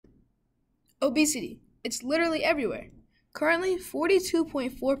Obesity. It's literally everywhere. Currently,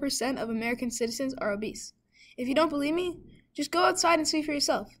 42.4% of American citizens are obese. If you don't believe me, just go outside and see for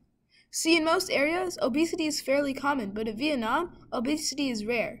yourself. See, in most areas, obesity is fairly common, but in Vietnam, obesity is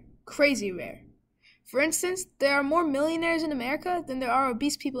rare. Crazy rare. For instance, there are more millionaires in America than there are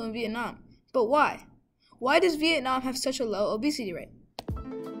obese people in Vietnam. But why? Why does Vietnam have such a low obesity rate?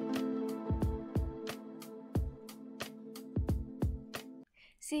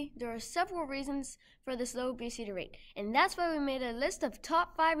 See, there are several reasons for this low obesity rate, and that's why we made a list of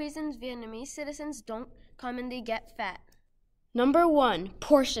top 5 reasons Vietnamese citizens don't commonly get fat. Number 1,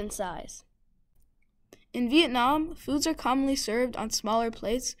 portion size. In Vietnam, foods are commonly served on smaller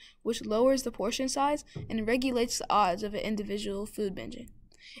plates, which lowers the portion size and regulates the odds of an individual food binging.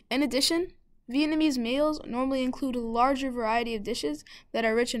 In addition, Vietnamese meals normally include a larger variety of dishes that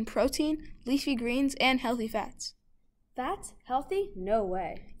are rich in protein, leafy greens, and healthy fats. Fats? Healthy? No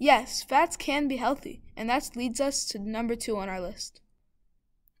way. Yes, fats can be healthy, and that leads us to number 2 on our list.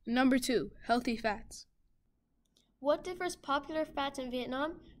 Number 2, healthy fats. What differs popular fats in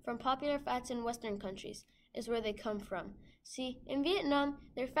Vietnam from popular fats in Western countries is where they come from. See, in Vietnam,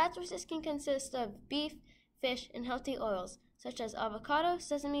 their fat sources can consist of beef, fish, and healthy oils, such as avocado,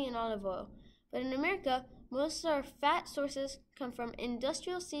 sesame, and olive oil. But in America, most of our fat sources come from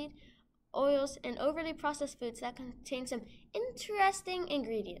industrial seed oils and overly processed foods that contain some interesting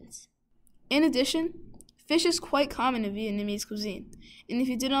ingredients. In addition, fish is quite common in Vietnamese cuisine, and if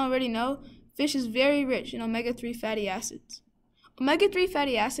you didn't already know, fish is very rich in omega-3 fatty acids. Omega-3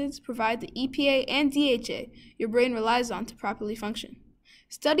 fatty acids provide the EPA and DHA your brain relies on to properly function.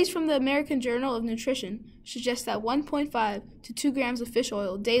 Studies from the American Journal of Nutrition suggest that 1.5 to 2 grams of fish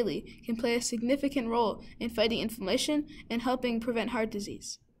oil daily can play a significant role in fighting inflammation and helping prevent heart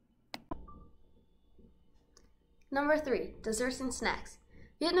disease. Number 3, desserts and snacks.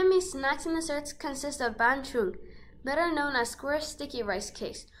 Vietnamese snacks and desserts consist of banh truong, better known as square sticky rice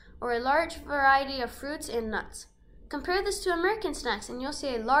cakes, or a large variety of fruits and nuts. Compare this to American snacks and you'll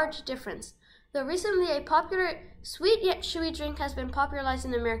see a large difference, though recently a popular sweet yet chewy drink has been popularized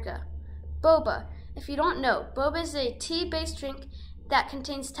in America. Boba. If you don't know, boba is a tea-based drink that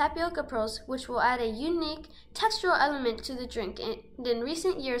contains tapioca pearls, which will add a unique textural element to the drink, and in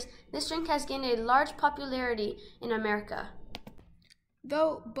recent years, this drink has gained a large popularity in America.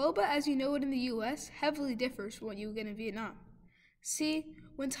 Though boba as you know it in the US heavily differs from what you get in Vietnam. See,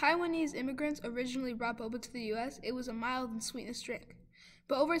 when Taiwanese immigrants originally brought boba to the US, it was a mild and sweetness drink.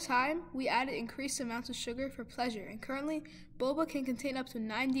 But over time, we added increased amounts of sugar for pleasure, and currently, boba can contain up to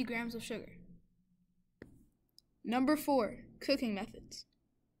 90 grams of sugar. Number 4, cooking methods.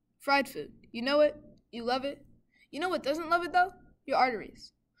 Fried food. You know it, you love it. You know what doesn't love it though? Your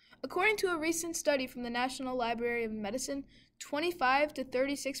arteries. According to a recent study from the National Library of Medicine, 25 to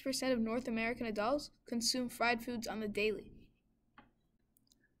 36% of North American adults consume fried foods on the daily.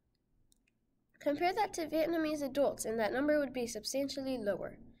 Compare that to Vietnamese adults, and that number would be substantially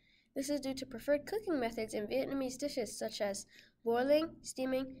lower. This is due to preferred cooking methods in Vietnamese dishes such as boiling,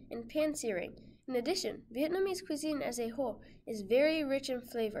 steaming, and pan-searing. In addition, Vietnamese cuisine as a whole is very rich in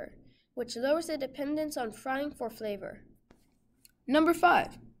flavor, which lowers the dependence on frying for flavor. Number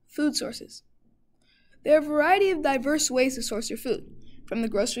 5, food sources. There are a variety of diverse ways to source your food, from the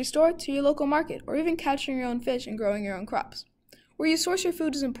grocery store to your local market, or even catching your own fish and growing your own crops. Where you source your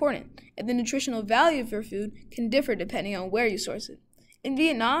food is important, and the nutritional value of your food can differ depending on where you source it. In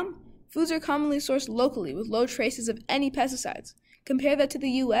Vietnam, foods are commonly sourced locally with low traces of any pesticides. Compare that to the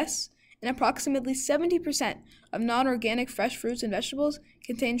US, and approximately 70% of non-organic fresh fruits and vegetables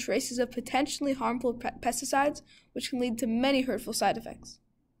contain traces of potentially harmful pesticides, which can lead to many hurtful side effects.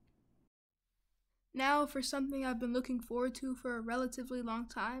 Now, for something I've been looking forward to for a relatively long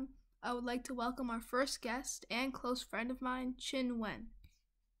time, I would like to welcome our first guest and close friend of mine, Chin Wen.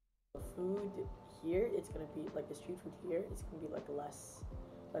 Food here, it's gonna be like the street food here. It's gonna be like less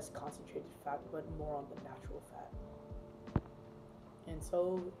concentrated fat, but more on the natural fat. And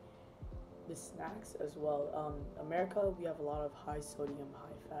so the snacks as well. America, we have a lot of high sodium,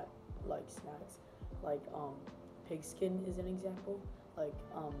 high fat like snacks. Like pig skin is an example. Like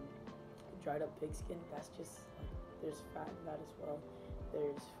dried up pig skin. That's just like there's fat in that as well.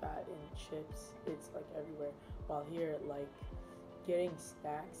 There's fat in chips. It's like everywhere. While here, like getting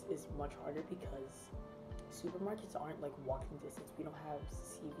snacks is much harder because supermarkets aren't like walking distance. We don't have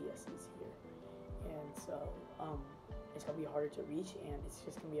CVS's here, and so it's gonna be harder to reach, and it's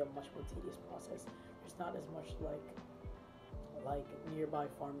just gonna be a much more tedious process. There's not as much like nearby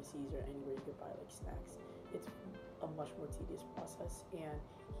pharmacies or anywhere you could buy like snacks. It's a much more tedious process, and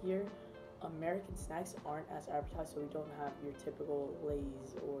here American snacks aren't as advertised, so we don't have your typical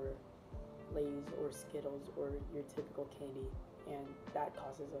Lay's or Lay's or Skittles or your typical candy, and that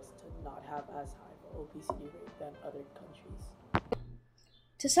causes us to not have as high of an obesity rate than other countries.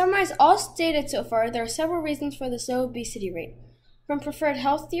 To summarize all stated so far, there are several reasons for this low obesity rate, from preferred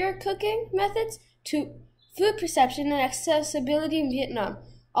healthier cooking methods to food perception and accessibility in Vietnam.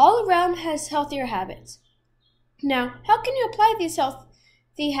 All around has healthier habits. Now, how can you apply these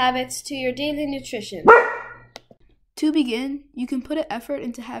healthy habits to your daily nutrition? To begin, you can put an effort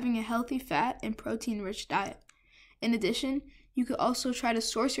into having a healthy fat and protein-rich diet. In addition, you could also try to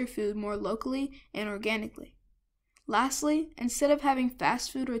source your food more locally and organically. Lastly, instead of having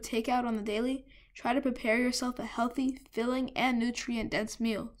fast food or takeout on the daily, try to prepare yourself a healthy, filling, and nutrient-dense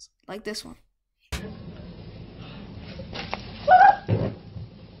meals like this one.